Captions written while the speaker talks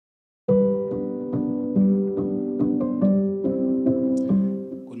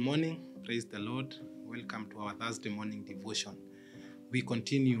Praise the Lord. Welcome to our Thursday morning devotion. We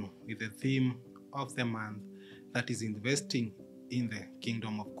continue with the theme of the month, that is investing in the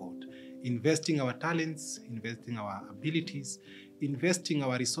kingdom of God. Investing our talents, investing our abilities, investing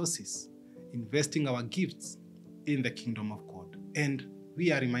our resources, investing our gifts in the kingdom of God. And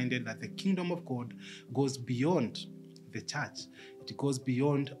we are reminded that the kingdom of God goes beyond the church. It goes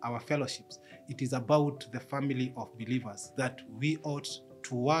beyond our fellowships. It is about the family of believers that we ought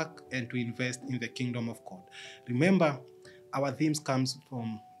to work and to invest in the kingdom of God. Remember, our themes comes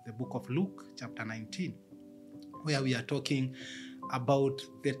from the book of Luke, chapter 19, where we are talking about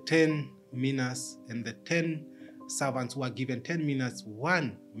the 10 minas and the 10 servants who are given 10 minas,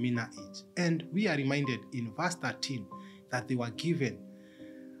 1 mina each. And we are reminded in verse 13 that they were given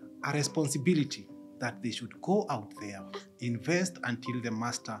a responsibility that they should go out there, invest until the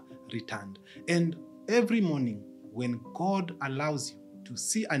master returned. And every morning when God allows you to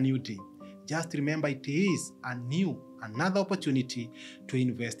see a new day, just remember it is another opportunity to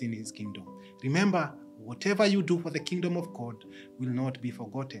invest in his kingdom. Remember, whatever you do for the kingdom of God will not be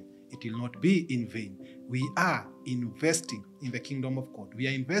forgotten. It will not be in vain. We are investing in the kingdom of God. We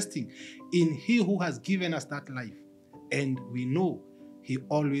are investing in he who has given us that life. And we know he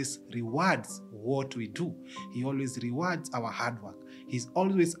always rewards what we do. He always rewards our hard work. He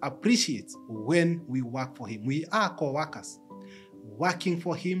always appreciates when we work for him. We are co-workers, working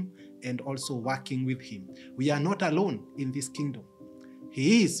for him and also working with him. We are not alone in this kingdom.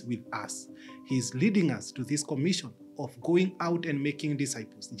 He is with us. He is leading us to this commission of going out and making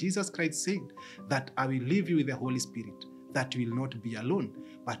disciples. Jesus Christ said that I will leave you with the Holy Spirit, that you will not be alone,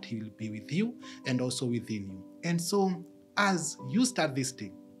 but he will be with you and also within you. And so, as you start this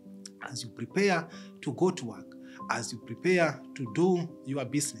day, as you prepare to go to work, as you prepare to do your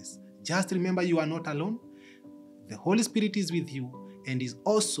business, just remember you are not alone. The Holy Spirit is with you and is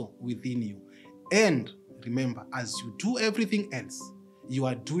also within you. And remember, as you do everything else, you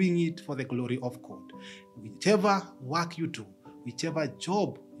are doing it for the glory of God. Whichever work you do, whichever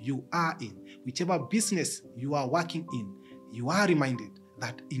job you are in, whichever business you are working in, you are reminded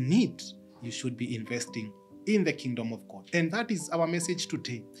that in it you should be investing in the kingdom of God. And that is our message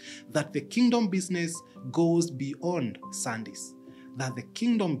today, that the kingdom business goes beyond Sundays. That the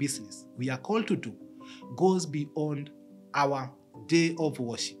kingdom business we are called to do goes beyond our day of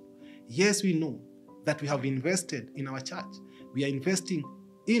worship. Yes, we know that we have invested in our church. We are investing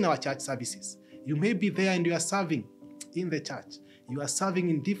in our church services. You may be there and you are serving in the church. You are serving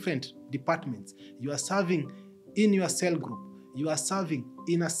in different departments. You are serving in your cell group. You are serving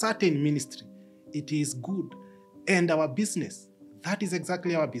in a certain ministry. It is good. And our business, that is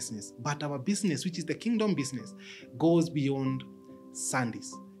exactly our business. But our business, which is the kingdom business, goes beyond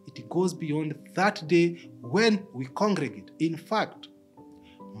Sundays. It goes beyond that day when we congregate. In fact,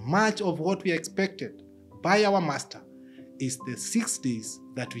 much of what we are expected by our master is the 6 days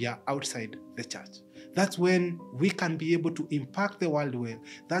that we are outside the church. That's when we can be able to impact the world well.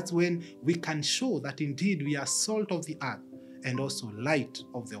 That's when we can show that indeed we are salt of the earth and also light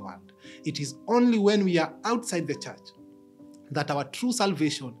of the world. It is only when we are outside the church that our true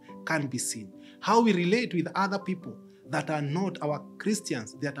salvation can be seen. How we relate with other people that are not our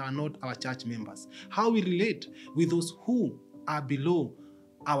Christians, that are not our church members. How we relate with those who are below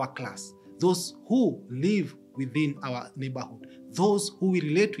our class, those who live within our neighborhood, those who we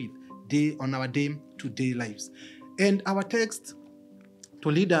relate with on our day-to-day lives. And our text to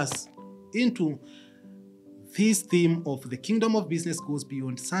lead us into this theme of the kingdom of business goes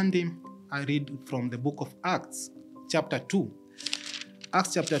beyond Sunday, I read from the book of Acts, chapter 2.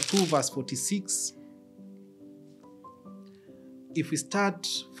 Acts chapter 2, verse 46. If we start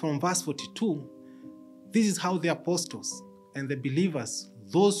from verse 42, this is how the apostles and the believers,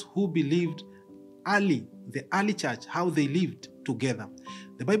 those who believed early, the early church, how they lived together.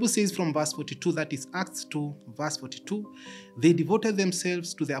 The Bible says from verse 42, that is Acts 2, verse 42, they devoted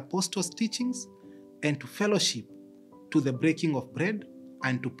themselves to the apostles' teachings and to fellowship, to the breaking of bread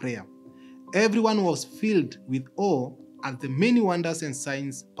and to prayer. Everyone was filled with awe at the many wonders and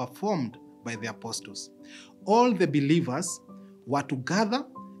signs performed by the apostles. All the believers were together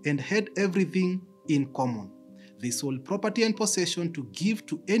and had everything in common. They sold property and possession to give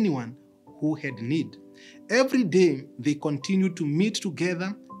to anyone who had need. Every day they continued to meet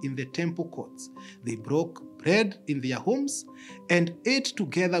together in the temple courts. They broke bread in their homes and ate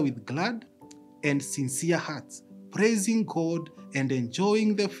together with glad and sincere hearts, praising God and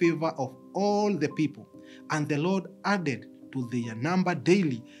enjoying the favor of all the people. And the Lord added to their number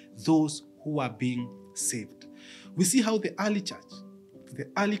daily those who are being saved. We see how the early church,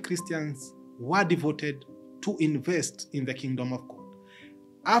 the early Christians were devoted to invest in the kingdom of God.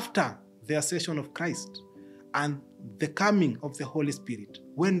 After the ascension of Christ and the coming of the Holy Spirit,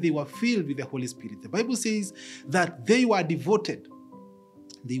 when they were filled with the Holy Spirit, the Bible says that they were devoted,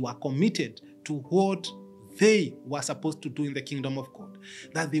 they were committed to what they were supposed to do in the kingdom of God,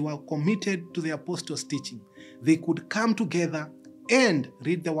 that they were committed to the apostles' teaching. They could come together and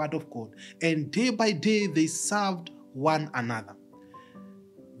read the word of God, and day by day they served one another.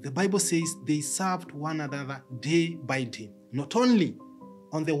 The Bible says they served one another day by day, not only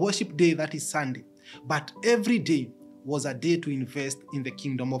on the worship day, that is Sunday, but every day was a day to invest in the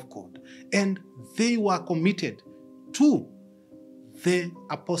kingdom of God. And they were committed to the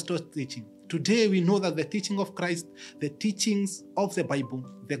apostles' teaching. Today we know that the teaching of Christ, the teachings of the Bible,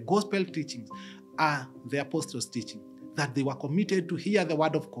 the gospel teachings are the apostles' teaching, that they were committed to hear the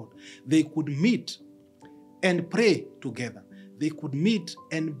word of God. They could meet and pray together. They could meet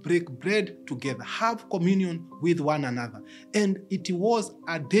and break bread together, have communion with one another. And it was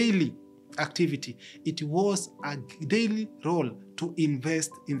a daily activity. It was a daily role to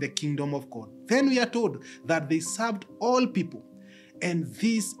invest in the kingdom of God. Then we are told that they served all people, and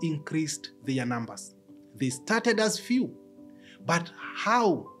this increased their numbers. They started as few, but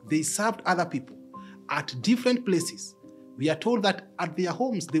how they served other people at different places. We are told that at their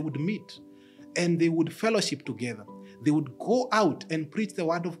homes they would meet and they would fellowship together. They would go out and preach the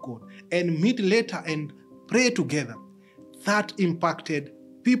word of God and meet later and pray together. That impacted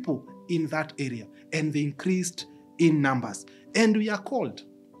people in that area, and they increased in numbers. And we are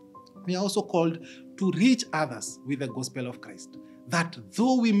also called to reach others with the gospel of Christ. That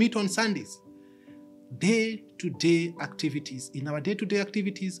though we meet on Sundays, day-to-day activities, in our day-to-day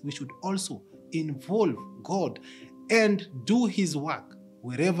activities, we should also involve God and do His work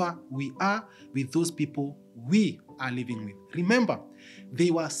wherever we are with those people we are living with. Remember,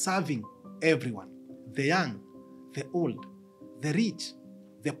 they were serving everyone, the young, the old, the rich,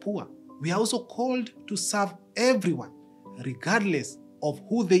 the poor. We are also called to serve everyone, regardless of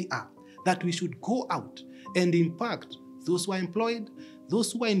who they are, that we should go out and impact those who are employed,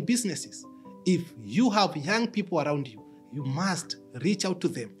 those who are in businesses. If you have young people around you, you must reach out to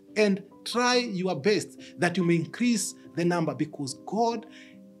them and try your best that you may increase the number, because God,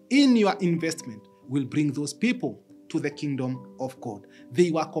 in your investment, will bring those people to the kingdom of God. They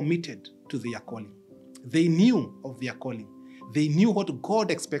were committed to their calling. They knew of their calling. They knew what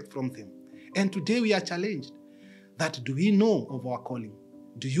God expects from them. And today we are challenged that, do we know of our calling?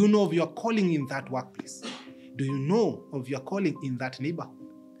 Do you know of your calling in that workplace? Do you know of your calling in that neighborhood?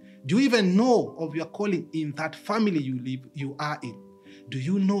 Do you even know of your calling in that family you are in? Do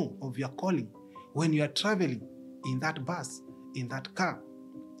you know of your calling when you are traveling in that bus, in that car?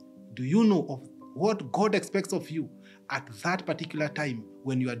 Do you know of what God expects of you at that particular time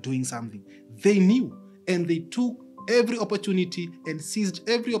when you are doing something? They knew, and they took every opportunity and seized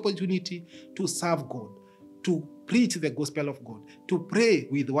every opportunity to serve God, to preach the gospel of God, to pray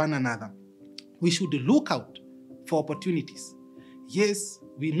with one another. We should look out for opportunities. Yes,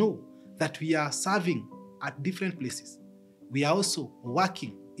 we know that we are serving at different places. We are also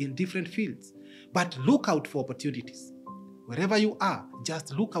working in different fields, but look out for opportunities. Wherever you are,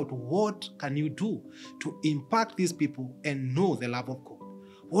 just look out what can you do to impact these people and know the love of God.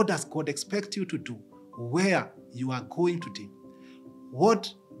 What does God expect you to do where you are going today?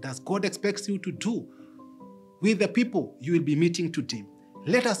 What does God expect you to do with the people you will be meeting today?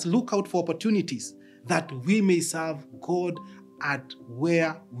 Let us look out for opportunities that we may serve God at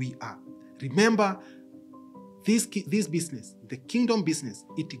where we are. Remember, this business, the kingdom business,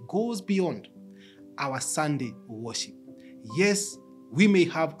 it goes beyond our Sunday worship. Yes, we may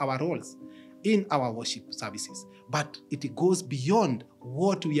have our roles in our worship services, but it goes beyond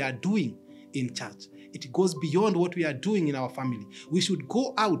what we are doing in church. It goes beyond what we are doing in our family. We should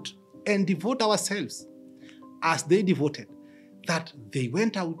go out and devote ourselves as they devoted, that they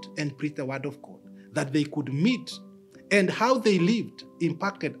went out and preached the word of God, that they could meet, and how they lived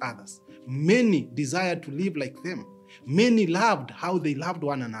impacted others. Many desired to live like them. Many loved how they loved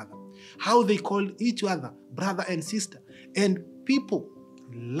one another, how they called each other brother and sister. And people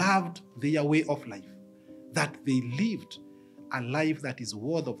loved their way of life, that they lived a life that is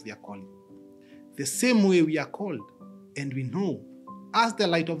worthy of their calling. The same way we are called, and we know, as the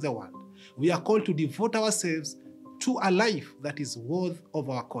light of the world, we are called to devote ourselves to a life that is worthy of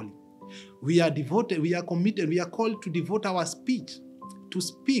our calling. We are devoted, we are committed, we are called to devote our speech, to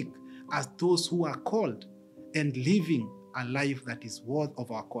speak as those who are called and living a life that is worthy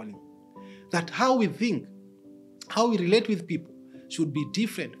of our calling. That how we think, how we relate with people should be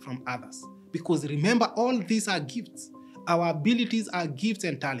different from others. Because remember, all these are gifts. Our abilities are gifts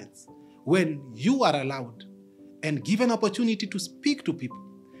and talents. When you are allowed and given opportunity to speak to people,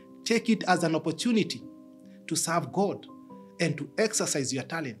 Take it as an opportunity to serve God and to exercise your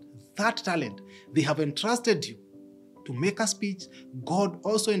talent. That talent, they have entrusted you to make a speech. God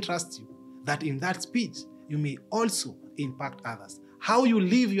also entrusts you that in that speech, you may also impact others. How you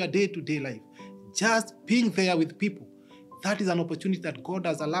live your day-to-day life, just being there with people, that is an opportunity that God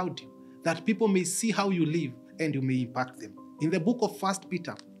has allowed you, that people may see how you live and you may impact them. In the book of 1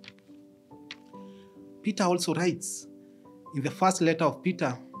 Peter, Peter also writes, in the first letter of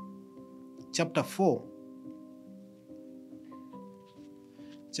Peter, chapter 4,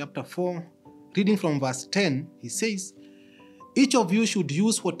 reading from verse 10, he says, each of you should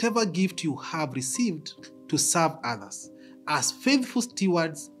use whatever gift you have received to serve others, as faithful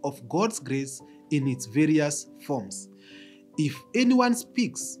stewards of God's grace in its various forms. If anyone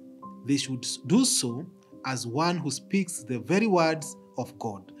speaks, they should do so as one who speaks the very words of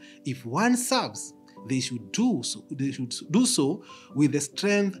God. If one serves, they should do so with the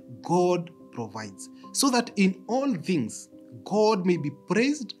strength God provides, so that in all things God may be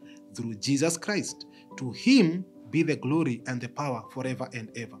praised through Jesus Christ. To him be the glory and the power forever and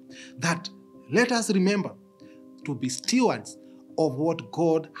ever. That let us remember to be stewards of what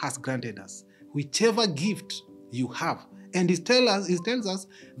God has granted us, whichever gift you have. And he tells us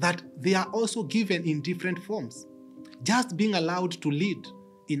that they are also given in different forms. Just being allowed to lead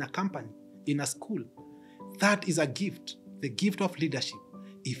in a company, in a school, that is a gift, the gift of leadership.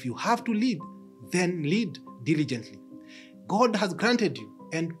 If you have to lead, then lead diligently. God has granted you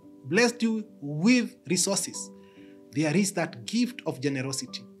and blessed you with resources. There is that gift of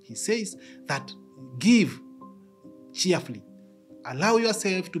generosity. He says that give cheerfully. Allow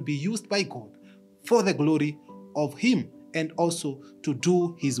yourself to be used by God for the glory of him and also to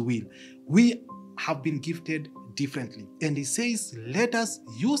do his will. We have been gifted differently. And he says, let us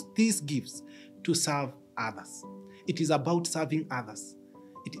use these gifts to serve others. It is about serving others.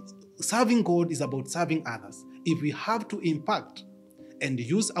 Serving God is about serving others. If we have to impact and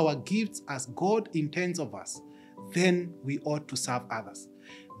use our gifts as God intends of us, then we ought to serve others.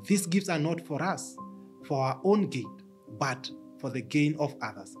 These gifts are not for us, for our own gain, but for the gain of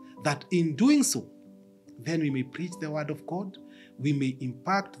others. That in doing so, then we may preach the word of God, we may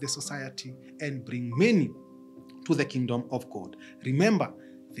impact the society and bring many to the kingdom of God. Remember,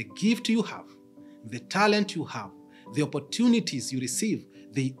 the gift you have, the talent you have, the opportunities you receive,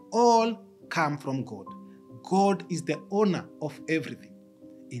 they all come from God. God is the owner of everything.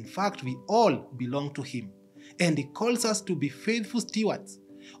 In fact, we all belong to him. And he calls us to be faithful stewards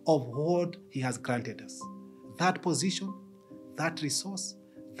of what he has granted us. That position, that resource,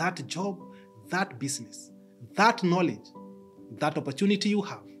 that job, that business, that knowledge, that opportunity you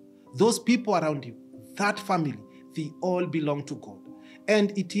have, those people around you, that family, they all belong to God.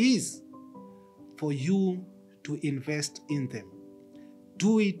 And it is for you to invest in them.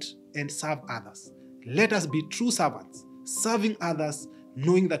 Do it and serve others. Let us be true servants, serving others,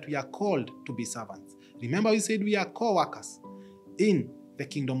 knowing that we are called to be servants. Remember, we said we are co-workers in the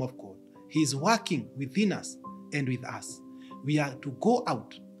kingdom of God. He is working within us and with us. We are to go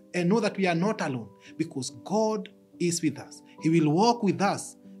out and know that we are not alone because God is with us. He will walk with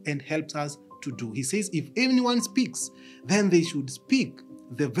us and helps us to do. He says, if anyone speaks, then they should speak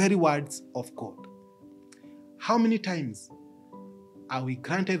the very words of God. How many times are we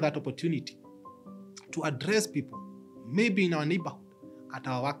granted that opportunity to address people, maybe in our neighborhood, at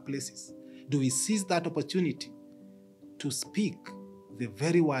our workplaces? Do we seize that opportunity to speak the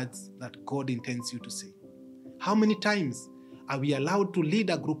very words that God intends you to say? How many times are we allowed to lead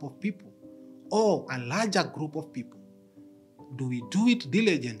a group of people or a larger group of people? Do we do it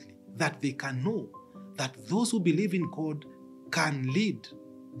diligently that they can know that those who believe in God can lead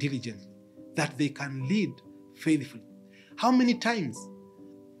diligently, that they can lead faithfully? How many times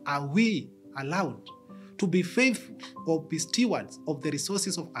are we allowed to be faithful or be stewards of the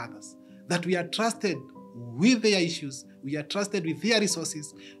resources of others, that we are trusted with their issues, we are trusted with their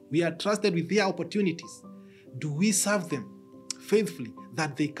resources, we are trusted with their opportunities? Do we serve them faithfully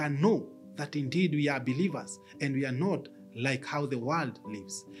that they can know that indeed we are believers and we are not like how the world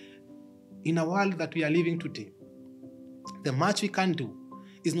lives? In a world that we are living today, the much we can do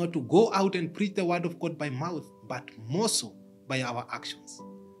is not to go out and preach the word of God by mouth, but more so by our actions.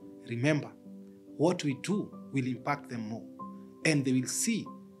 Remember, what we do will impact them more, and they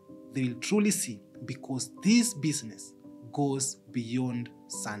will truly see, because this business goes beyond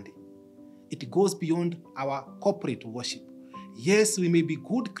Sunday. It goes beyond our corporate worship. Yes, we may be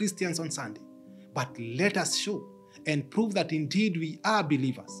good Christians on Sunday, but let us show and prove that indeed we are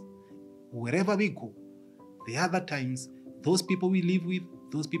believers. Wherever we go, the other times, those people we live with,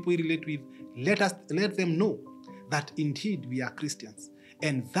 those people we relate with, let them know that indeed we are Christians.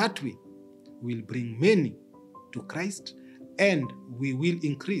 And that way, we'll bring many to Christ, and we will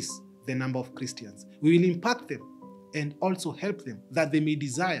increase the number of Christians. We will impact them and also help them that they may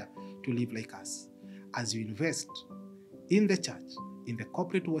desire to live like us. As you invest in the church, in the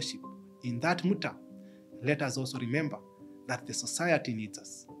corporate worship, in that muta, let us also remember that the society needs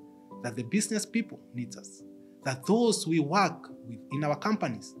us, that the business people need us, that those we work with in our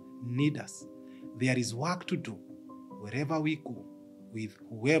companies need us. There is work to do wherever we go, with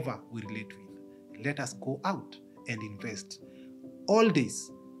whoever we relate with. Let us go out and invest. All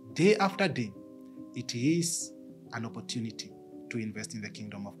days, day after day, it is an opportunity to invest in the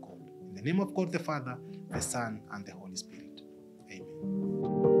kingdom of God. In the name of God the Father, the Son, and the Holy Spirit. Amen.